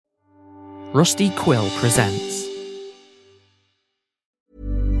Rusty Quill presents.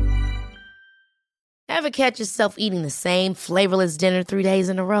 Ever catch yourself eating the same flavorless dinner 3 days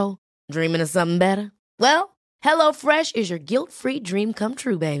in a row? Dreaming of something better? Well, HelloFresh is your guilt-free dream come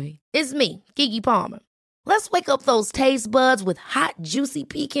true, baby. It's me, Keke Palmer. Let's wake up those taste buds with hot, juicy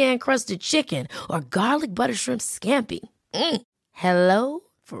pecan-crusted chicken or garlic butter shrimp scampi. Hello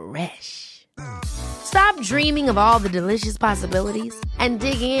Fresh. Stop dreaming of all the delicious possibilities and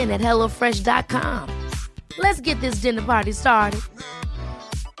dig in at HelloFresh.com. Let's get this dinner party started.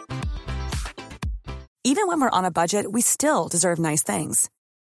 Even when we're on a budget, we still deserve nice things.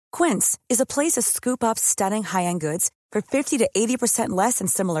 Quince is a place to scoop up stunning high-end goods for 50 to 80% less than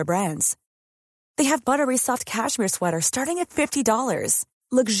similar brands. They have buttery soft cashmere sweaters starting at $50,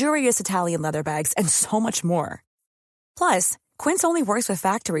 luxurious Italian leather bags, and so much more. Plus, Quince only works with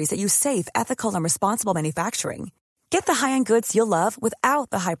factories that use safe, ethical, and responsible manufacturing. Get the high-end goods you'll love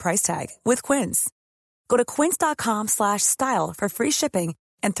without the high price tag with Quince. Go to quince.com/style for free shipping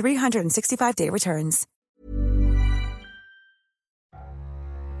and 365-day returns.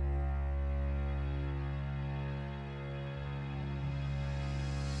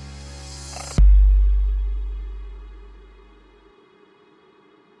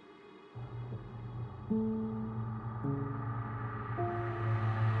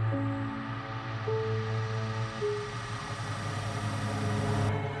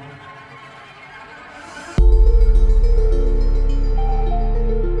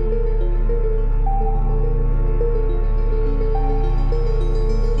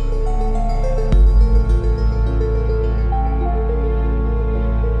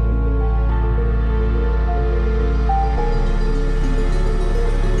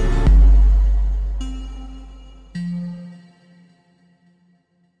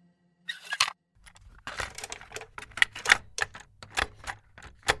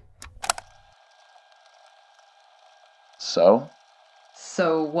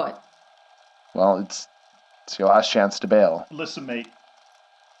 So what? Well, it's your last chance to bail. Listen, mate,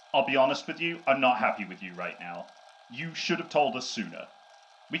 I'll be honest with you, I'm not happy with you right now. You should have told us sooner.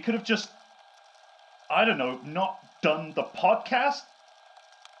 We could have just, I don't know, not done the podcast?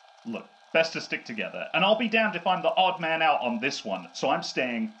 Look, best to stick together, and I'll be damned if I'm the odd man out on this one, so I'm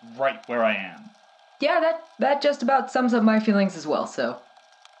staying right where I am. Yeah, that just about sums up my feelings as well, so.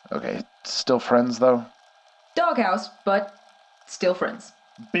 Okay, still friends, though? Doghouse, but still friends.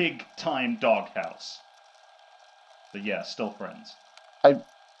 Big time doghouse. But yeah, still friends. I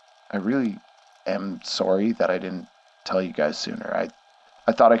really am sorry that I didn't tell you guys sooner.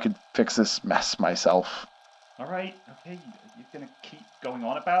 I thought I could fix this mess myself. Alright, okay, you're gonna keep going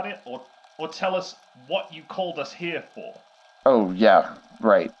on about it? Or tell us what you called us here for? Oh, yeah,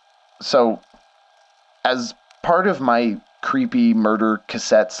 right. So, as part of my creepy murder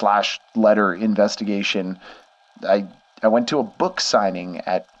cassette/letter investigation, I went to a book signing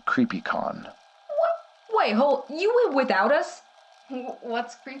at CreepyCon. What? Wait, you went without us?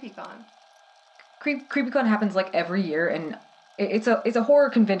 What's CreepyCon? CreepyCon happens like every year, and it's a horror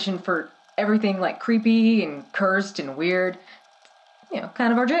convention for everything like creepy and cursed and weird. You know,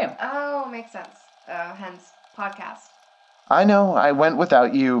 kind of our jam. Oh, makes sense. Hence, podcast. I know, I went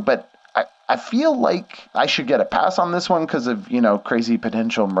without you, but I feel like I should get a pass on this one because of, crazy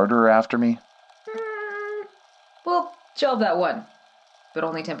potential murderer after me. We'll shelve that one, but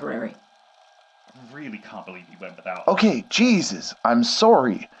only temporary. I really can't believe you went without. Okay, Jesus, I'm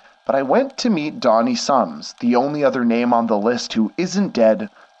sorry, but I went to meet Donny Sums, the only other name on the list who isn't dead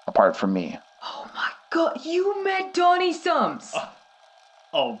apart from me. Oh my god, you met Donny Sums!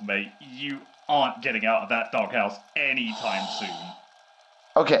 Oh, mate, you aren't getting out of that doghouse anytime soon.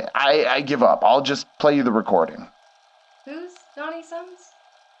 Okay, I give up. I'll just play you the recording. Who's Donny Sums?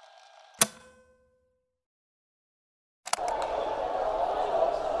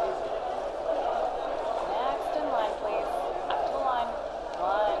 Next in line, please. Up to the line.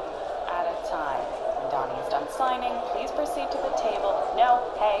 One at a time. When Donnie is done signing, please proceed to the table. No,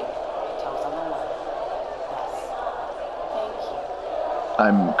 hey, toes on the line. Yes. Thank you.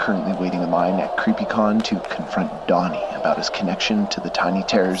 I'm currently waiting in line at CreepyCon to confront Donny about his connection to the Tiny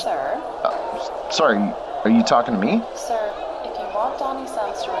Terrors. Sir? Sorry, are you talking to me? Sir, if you want Donny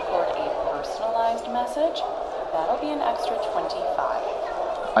Sums to record a personalized message, that'll be an extra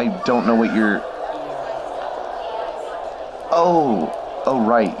 $25. I don't know what you're... Oh,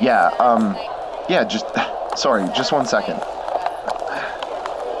 right, yeah, sorry, just 1 second.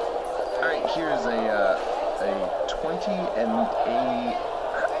 Alright, here's a 20 and a...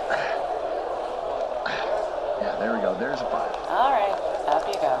 Yeah, there we go, there's a 5. Alright, up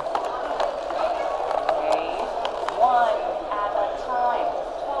you go. Okay, one at a time.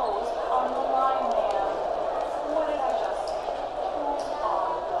 Toes on the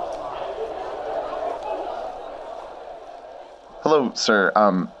Hello, sir.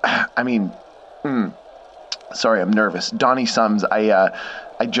 Sorry, I'm nervous. Donny Sums, I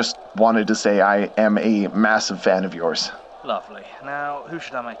just wanted to say I am a massive fan of yours. Lovely. Now, who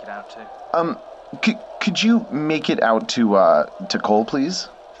should I make it out to? Could you make it out to Cole, please?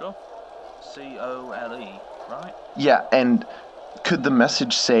 Sure. C-O-L-E, right? Yeah, and could the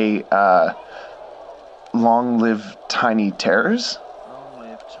message say, long live Tiny Terrors? Long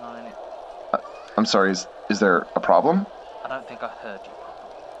live Tiny... I'm sorry, is there a problem? I don't think I heard you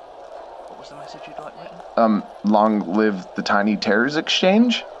properly. What was the message you'd like written? Long live the Tiny Terrors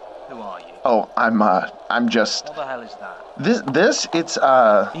Exchange? Who are you? Oh, I'm just... What the hell is that? It's,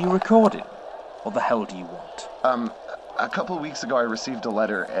 Are you recording? What the hell do you want? A couple of weeks ago I received a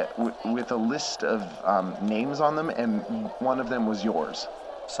letter with a list of names on them, and one of them was yours.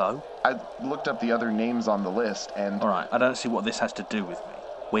 So? I looked up the other names on the list, and... Alright, I don't see what this has to do with me.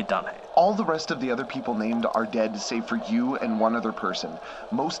 We're done here. All the rest of the other people named are dead, save for you and one other person.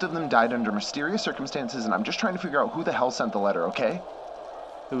 Most of them died under mysterious circumstances, and I'm just trying to figure out who the hell sent the letter, okay?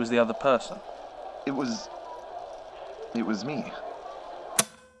 Who was the other person? It was me.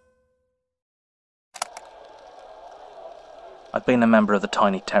 I'd been a member of the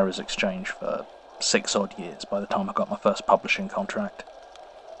Tiny Terrors Exchange for 6 odd years by the time I got my first publishing contract.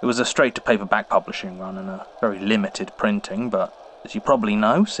 It was a straight-to-paperback publishing run and a very limited printing, but as you probably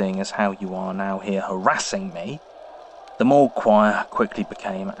know, seeing as how you are now here harassing me, the Morgue Choir quickly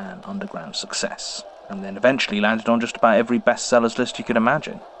became an underground success, and then eventually landed on just about every bestsellers list you could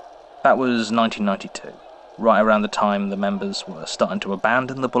imagine. That was 1992, right around the time the members were starting to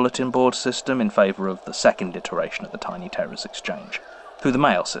abandon the bulletin board system in favour of the second iteration of the Tiny Terrors Exchange, through the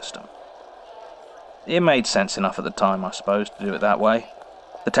mail system. It made sense enough at the time, I suppose, to do it that way.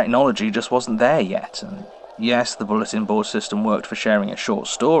 The technology just wasn't there yet, and yes, the bulletin board system worked for sharing a short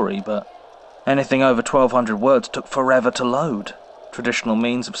story, but anything over 1,200 words took forever to load. Traditional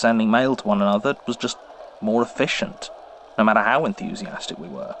means of sending mail to one another was just more efficient, no matter how enthusiastic we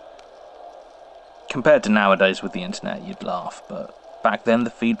were. Compared to nowadays with the internet, you'd laugh, but back then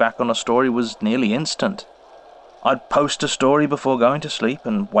the feedback on a story was nearly instant. I'd post a story before going to sleep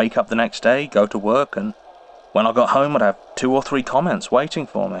and wake up the next day, go to work, and when I got home I'd have 2 or 3 comments waiting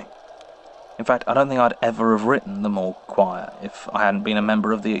for me. In fact, I don't think I'd ever have written the Morgue Choir if I hadn't been a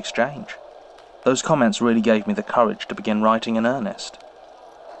member of the Exchange. Those comments really gave me the courage to begin writing in earnest.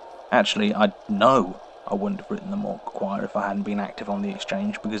 Actually, I know I wouldn't have written the Morgue Choir if I hadn't been active on the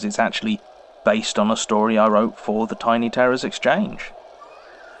Exchange, because it's actually based on a story I wrote for the Tiny Terrors Exchange.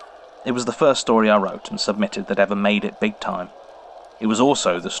 It was the first story I wrote and submitted that ever made it big time. It was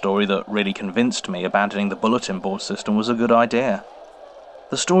also the story that really convinced me abandoning the bulletin board system was a good idea.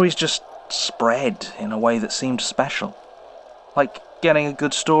 The stories just spread in a way that seemed special. Like getting a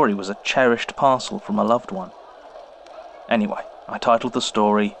good story was a cherished parcel from a loved one. Anyway, I titled the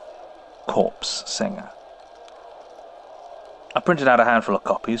story Corpse Singer. I printed out a handful of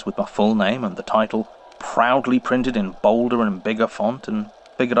copies with my full name and the title proudly printed in bolder and bigger font, and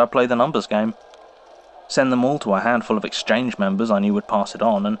figured I'd play the numbers game. Send them all to a handful of Exchange members I knew would pass it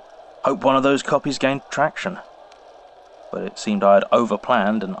on, and hope one of those copies gained traction. But it seemed I had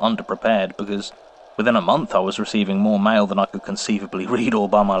overplanned and underprepared, because within a month I was receiving more mail than I could conceivably read all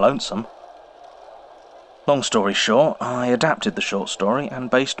by my lonesome. Long story short, I adapted the short story and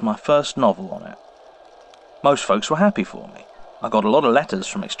based my first novel on it. Most folks were happy for me. I got a lot of letters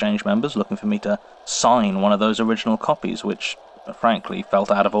from Exchange members looking for me to sign one of those original copies, which, frankly,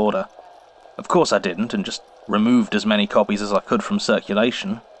 felt out of order. Of course I didn't, and just removed as many copies as I could from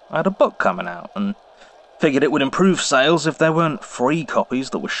circulation. I had a book coming out, and figured it would improve sales if there weren't free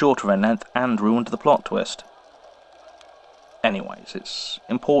copies that were shorter in length and ruined the plot twist. Anyways, it's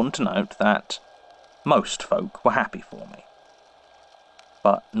important to note that most folk were happy for me.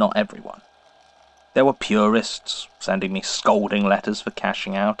 But not everyone. There were purists, sending me scolding letters for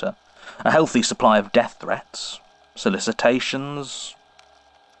cashing out, a healthy supply of death threats, solicitations,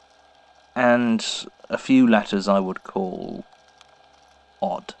 and a few letters I would call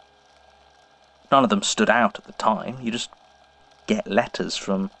odd. None of them stood out at the time. You just get letters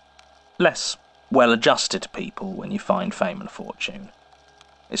from less well-adjusted people when you find fame and fortune.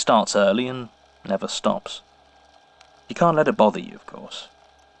 It starts early and never stops. You can't let it bother you, of course.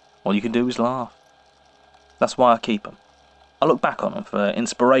 All you can do is laugh. That's why I keep them. I look back on them for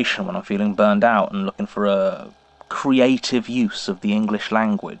inspiration when I'm feeling burned out and looking for a creative use of the English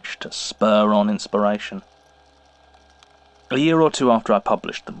language to spur on inspiration. A year or 2 after I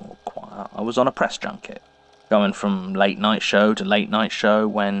published The Morgue Choir, I was on a press junket, going from late night show to late night show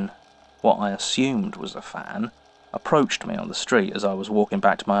when what I assumed was a fan approached me on the street as I was walking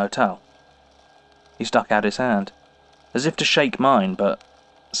back to my hotel. He stuck out his hand. as if to shake mine, but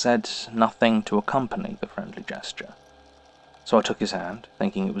said nothing to accompany the friendly gesture. So I took his hand,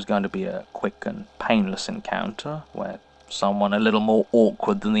 thinking it was going to be a quick and painless encounter, where someone a little more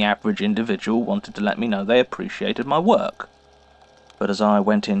awkward than the average individual wanted to let me know they appreciated my work. But as I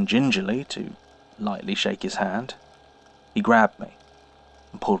went in gingerly to lightly shake his hand, he grabbed me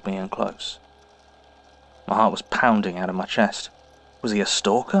and pulled me in close. My heart was pounding out of my chest. Was he a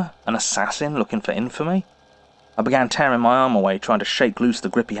stalker? An assassin looking for infamy? I began tearing my arm away, trying to shake loose the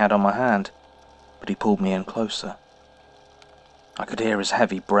grip he had on my hand, but he pulled me in closer. I could hear his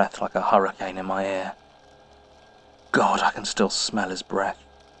heavy breath like a hurricane in my ear. God, I can still smell his breath.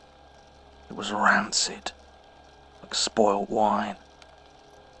 It was rancid, like spoiled wine.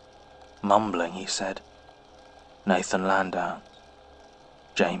 Mumbling, he said, "Nathan Landau,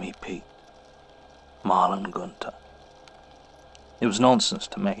 Jamie Pete, Marlon Gunter." It was nonsense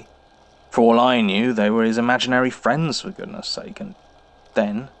to me. For all I knew, they were his imaginary friends, for goodness sake, and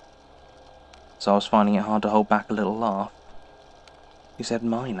then, as I was finding it hard to hold back a little laugh, he said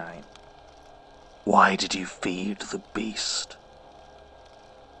my name. "Why did you feed the beast?"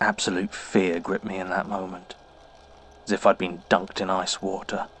 Absolute fear gripped me in that moment, as if I'd been dunked in ice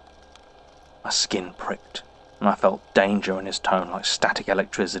water. My skin pricked, and I felt danger in his tone like static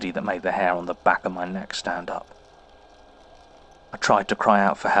electricity that made the hair on the back of my neck stand up. I tried to cry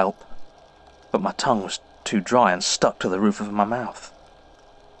out for help, but my tongue was too dry and stuck to the roof of my mouth.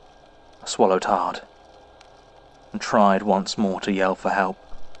 I swallowed hard, and tried once more to yell for help.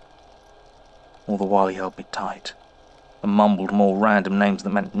 All the while he held me tight, and mumbled more random names that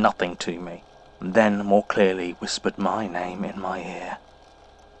meant nothing to me, and then more clearly whispered my name in my ear.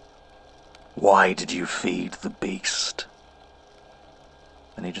 "Why did you feed the beast?"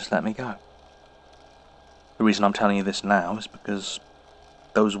 Then he just let me go. The reason I'm telling you this now is because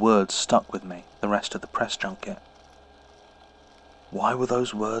those words stuck with me the rest of the press junket. Why were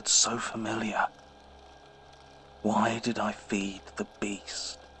those words so familiar? Why did I feed the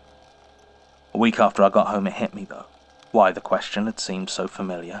beast? A week after I got home it hit me though, why the question had seemed so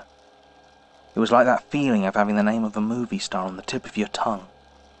familiar. It was like that feeling of having the name of a movie star on the tip of your tongue,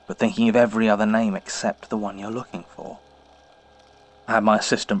 but thinking of every other name except the one you're looking for. I had my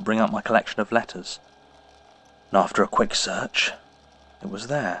assistant bring up my collection of letters, and after a quick search, it was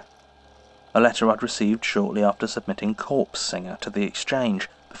there. A letter I'd received shortly after submitting Corpse Singer to the Exchange,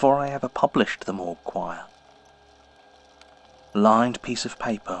 before I ever published the Morgue Choir. A lined piece of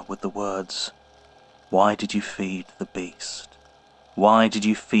paper with the words, "Why did you feed the beast? Why did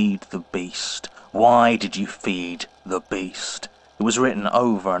you feed the beast? Why did you feed the beast?" It was written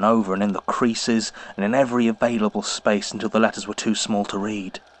over and over and in the creases and in every available space until the letters were too small to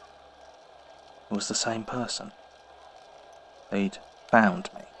read. It was the same person. They'd found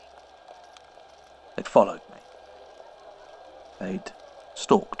me. They'd followed me. They'd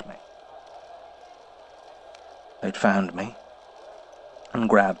stalked me. They'd found me and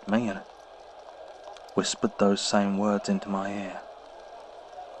grabbed me and whispered those same words into my ear.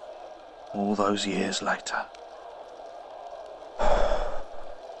 All those years later.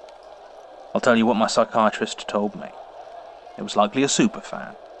 I'll tell you what my psychiatrist told me. It was likely a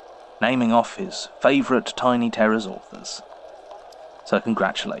superfan, naming off his favourite Tiny Terrors authors. So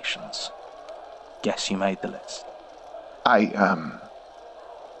congratulations. Guess you made the list.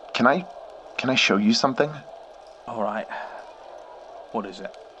 Can I show you something? Alright. What is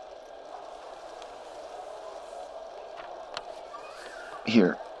it?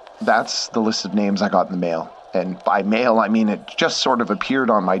 Here, that's the list of names I got in the mail. And by mail, I mean it just sort of appeared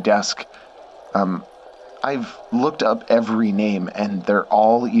on my desk. I've looked up every name, and they're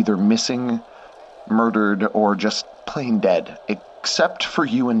all either missing, murdered, or just plain dead, except for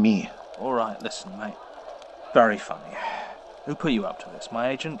you and me. Alright, listen, mate. Very funny. Who put you up to this? My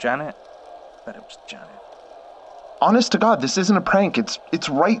agent, Janet? Bet it was Janet. Honest to God, this isn't a prank. It's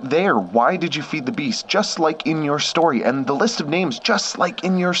right there. Why did you feed the beast? Just like in your story. And the list of names, just like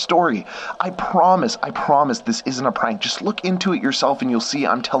in your story. I promise this isn't a prank. Just look into it yourself and you'll see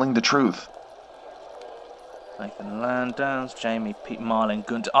I'm telling the truth. Nathan Landau's, Jamie Pete, Marlon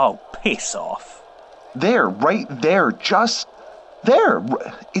Gunter. Oh, piss off. There, right there, just there.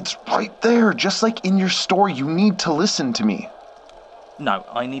 It's right there, just like in your story. You need to listen to me. No,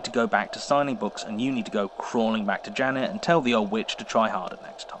 I need to go back to signing books, and you need to go crawling back to Janet and tell the old witch to try harder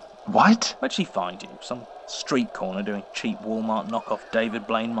next time. What? Where'd she find you? Some street corner doing cheap Walmart knockoff David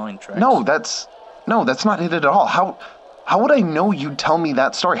Blaine mind tricks? No, that's not it at all. How would I know you'd tell me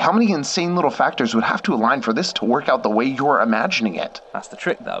that story? How many insane little factors would have to align for this to work out the way you're imagining it? That's the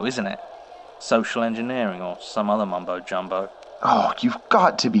trick, though, isn't it? Social engineering or some other mumbo-jumbo. Oh, you've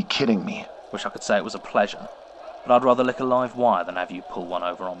got to be kidding me. Wish I could say it was a pleasure. but I'd rather lick a live wire than have you pull one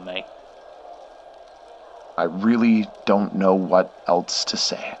over on me. I really don't know what else to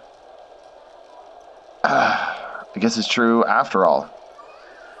say. I guess it's true after all.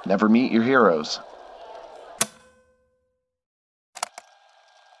 Never meet your heroes.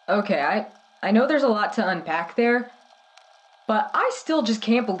 Okay, I know there's a lot to unpack there, but I still just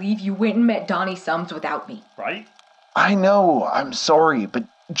can't believe you went and met Donny Sums without me. Right? I know, I'm sorry, but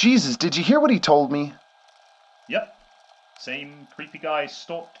Jesus, did you hear what he told me? Yep. Same creepy guy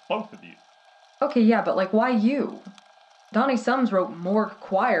stalked both of you. Okay, yeah, but like, why you? Donny Sums wrote Morgue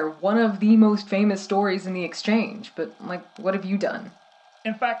Choir, one of the most famous stories in the Exchange, but like, what have you done?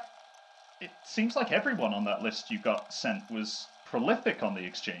 In fact, it seems like everyone on that list you got sent was prolific on the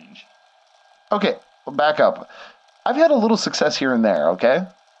Exchange. Okay, back up. I've had a little success here and there, okay?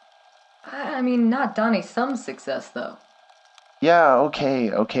 I mean, not Donny Sums' success, though. Yeah,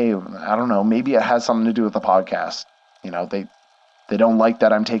 okay. I don't know, maybe it has something to do with the podcast. You know, they don't like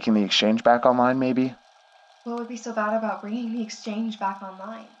that I'm taking the Exchange back online, maybe? What would be so bad about bringing the Exchange back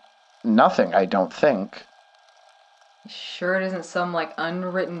online? Nothing, I don't think. Sure it isn't some, like,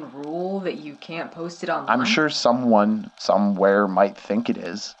 unwritten rule that you can't post it online? I'm sure someone, somewhere might think it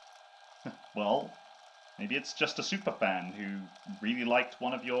is. Well, maybe it's just a superfan who really liked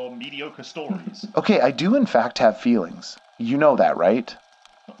one of your mediocre stories. Okay, I do in fact have feelings. You know that, right?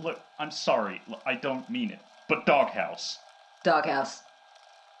 Look, I'm sorry. I don't mean it. But Doghouse. Doghouse.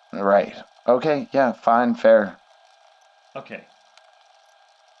 Right. Okay, yeah, fine, fair. Okay.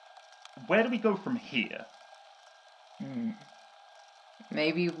 Where do we go from here?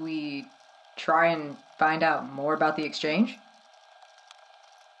 Maybe we try and find out more about the Exchange?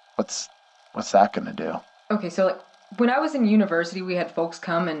 What's that gonna do? Okay, so like, when I was in university, we had folks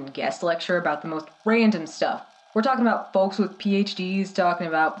come and guest lecture about the most random stuff. We're talking about folks with PhDs talking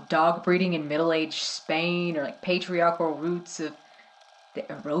about dog breeding in middle-aged Spain, or like patriarchal roots of the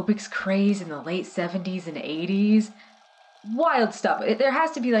aerobics craze in the late 70s and 80s. Wild stuff. There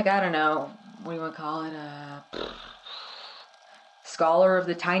has to be, like, I don't know, what do you want to call it? Scholar of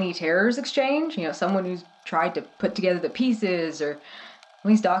the Tiny Terrors Exchange? You know, someone who's tried to put together the pieces, or at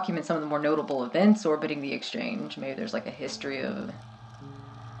least document some of the more notable events orbiting the Exchange. Maybe there's like a history of...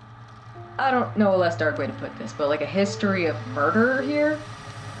 I don't know a less dark way to put this, but like a history of murder here?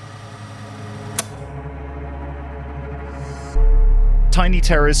 Tiny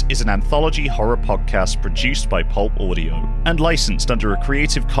Terrors is an anthology horror podcast produced by Pulp Audio and licensed under a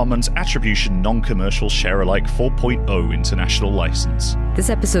Creative Commons Attribution Non-Commercial Share-alike 4.0 international license. This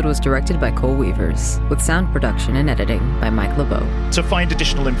episode was directed by Cole Weavers, with sound production and editing by Mike LeBeau. To find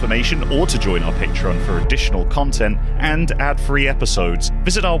additional information or to join our Patreon for additional content and ad-free episodes,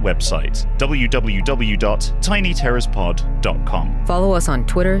 visit our website, www.tinyterrorspod.com. Follow us on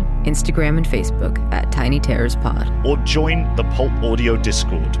Twitter, Instagram, and Facebook at Tiny Terrors Pod. Or join the Pulp Audio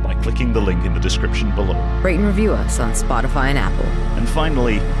Discord by clicking the link in the description below. Rate and review us on Spotify and Apple. And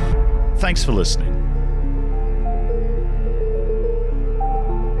finally, thanks for listening.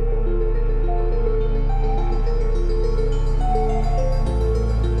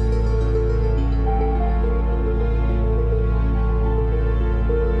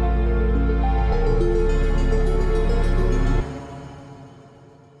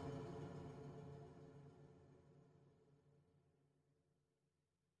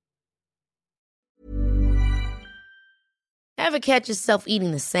 Ever catch yourself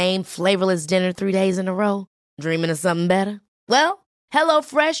eating the same flavorless dinner 3 days in a row? Dreaming of something better? Well,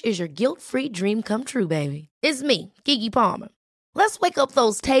 HelloFresh is your guilt-free dream come true, baby. It's me, Keke Palmer. Let's wake up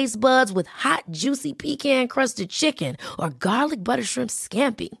those taste buds with hot, juicy pecan-crusted chicken or garlic butter shrimp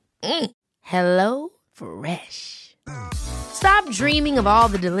scampi. Hello Fresh. Stop dreaming of all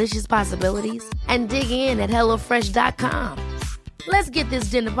the delicious possibilities and dig in at HelloFresh.com. Let's get this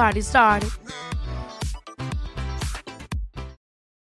dinner party started.